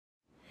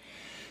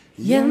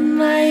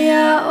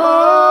Schöne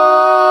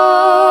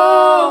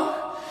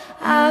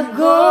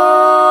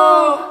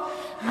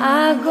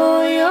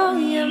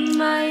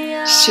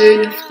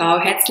Frau,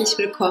 herzlich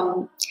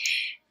willkommen.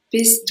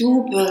 Bist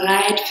du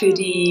bereit für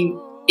die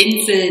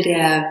Insel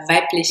der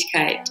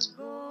Weiblichkeit?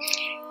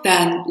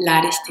 Dann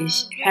lade ich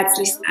dich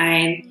herzlichst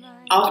ein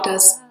auf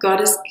das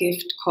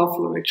Goddess-Gift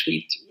Korfu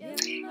Retreat.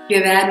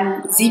 Wir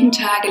werden 7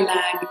 Tage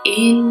lang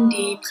in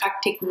die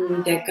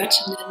Praktiken der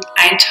Göttinnen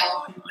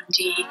eintauchen und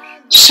die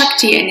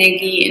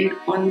Shakti-Energie in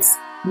uns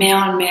mehr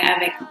und mehr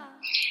erwecken.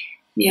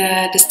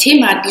 Das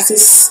Thema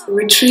dieses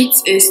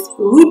Retreats ist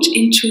Root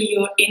into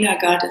your inner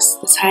goddess.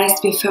 Das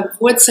heißt, wir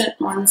verwurzeln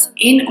uns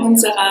in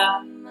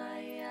unserer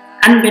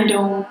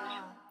Anbindung,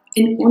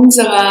 in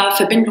unserer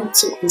Verbindung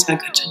zu unserer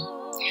Göttin.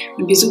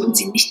 Und wir suchen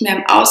sie nicht mehr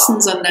im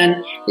Außen,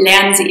 sondern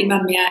lernen sie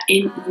immer mehr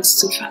in uns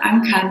zu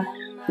verankern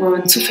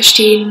und zu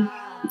verstehen,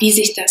 wie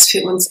sich das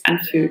für uns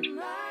anfühlt.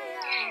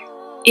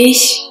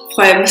 Ich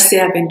freue mich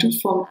sehr, wenn du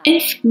vom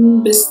 11.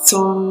 bis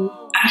zum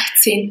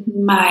 18.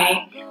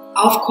 Mai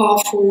auf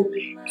Korfu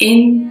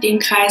in dem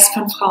Kreis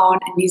von Frauen,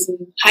 in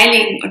diesem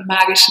heiligen und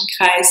magischen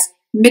Kreis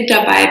mit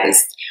dabei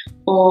bist.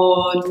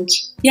 Und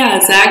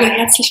ja, sage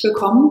herzlich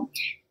willkommen.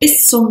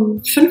 Bis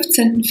zum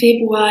 15.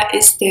 Februar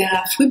ist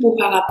der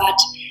Frühbucherrabatt.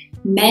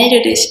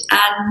 Melde dich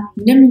an,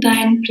 nimm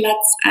deinen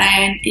Platz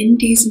ein in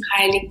diesem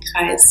heiligen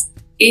Kreis.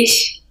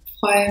 Ich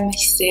freue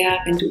mich sehr,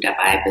 wenn du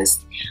dabei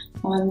bist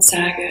und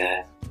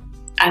sage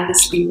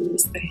alles Liebe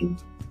bis dahin.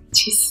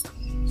 Tschüss.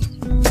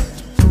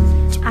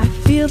 I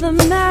feel the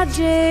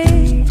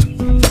magic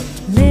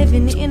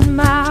living in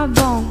my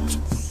bones,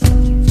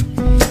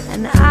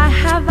 and I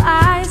have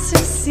eyes to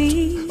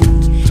see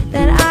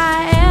that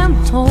I am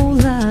whole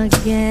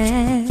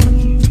again.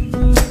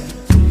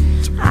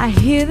 I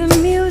hear the